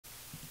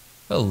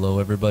Hello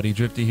everybody,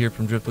 Drifty here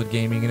from Driftwood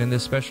Gaming, and in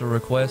this special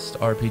request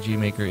RPG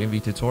Maker Envy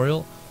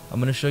tutorial, I'm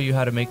going to show you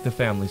how to make the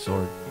family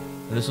sword.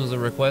 And this was a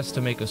request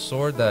to make a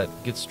sword that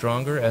gets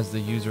stronger as the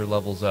user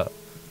levels up.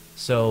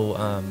 So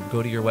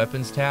go to your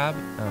weapons tab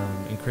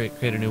and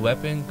create a new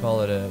weapon,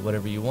 call it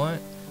whatever you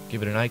want,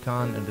 give it an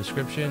icon, a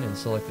description, and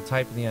select the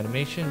type and the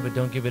animation, but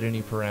don't give it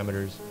any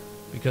parameters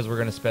because we're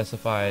going to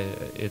specify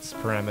its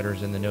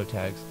parameters in the node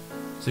tags.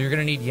 So you're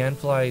going to need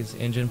Yanfly's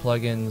engine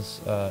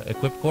plugins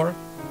equip core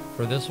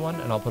for this one,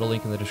 and I'll put a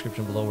link in the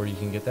description below where you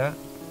can get that.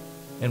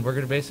 And we're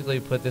going to basically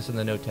put this in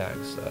the node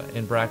tags.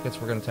 In brackets,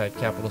 we're going to type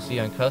capital C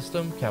on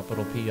custom,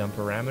 capital P on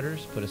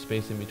parameters, put a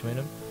space in between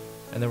them,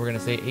 and then we're going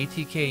to say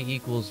ATK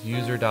equals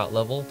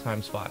user.level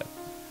times 5,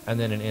 and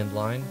then an end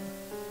line,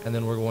 and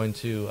then we're going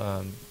to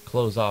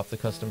close off the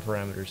custom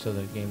parameters so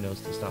the game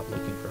knows to stop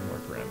looking for more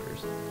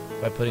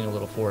parameters by putting a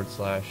little /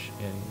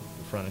 in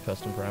front of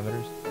custom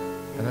parameters.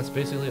 And that's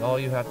basically all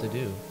you have to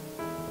do.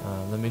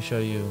 Let me show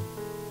you.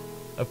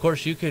 Of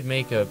course, you could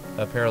make a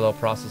parallel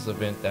process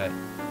event that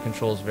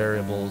controls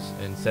variables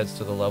and sets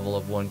to the level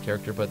of one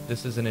character, but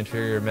this is an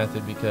inferior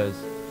method because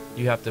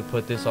you have to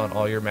put this on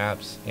all your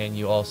maps, and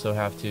you also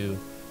have to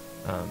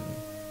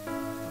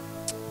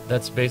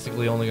that's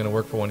basically only going to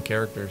work for one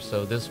character,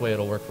 so this way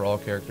it'll work for all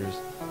characters.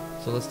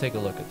 So let's take a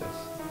look at this.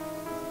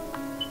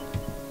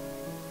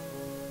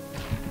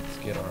 Let's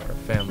get our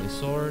family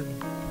sword,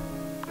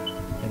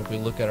 and if we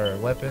look at our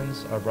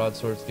weapons, our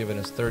broadsword's giving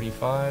us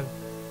 35,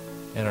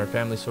 and our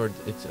family sword,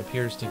 it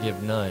appears to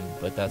give none,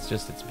 but that's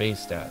just its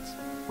base stats.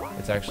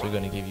 It's actually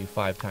going to give you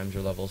 5 times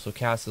your level. So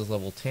Cass is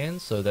level 10,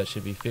 so that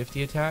should be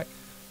 50 attack,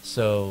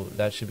 so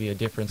that should be a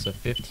difference of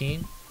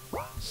 15.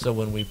 So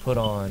when we put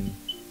on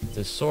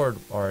this sword,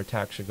 our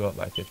attack should go up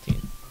by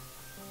 15.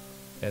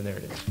 And there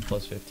it is,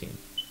 plus 15.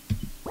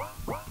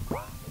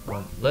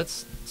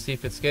 Let's see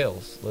if it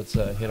scales. Let's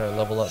hit our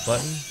level up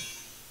button.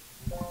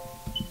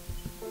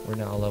 We're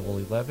now level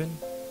 11,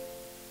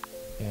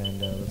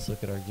 and let's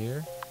look at our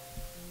gear.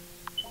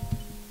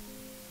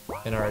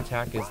 And our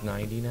attack is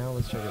 90 now.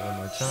 Let's check it one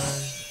more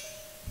time.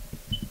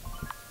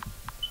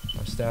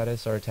 Our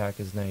status, our attack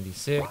is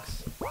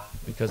 96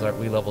 because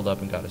we leveled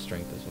up and got a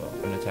strength as well,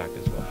 an attack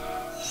as well.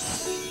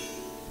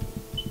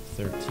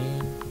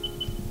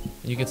 13.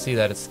 You can see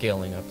that it's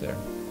scaling up there.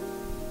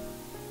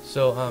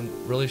 So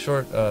really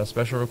short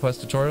special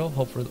request tutorial.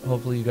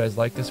 Hopefully you guys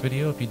like this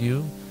video. If you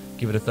do,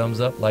 give it a thumbs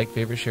up, like,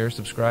 favorite, share,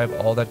 subscribe,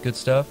 all that good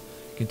stuff.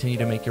 Continue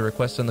to make your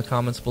requests in the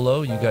comments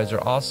below. You guys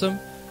are awesome,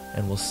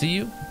 and we'll see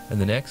you in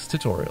the next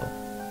tutorial.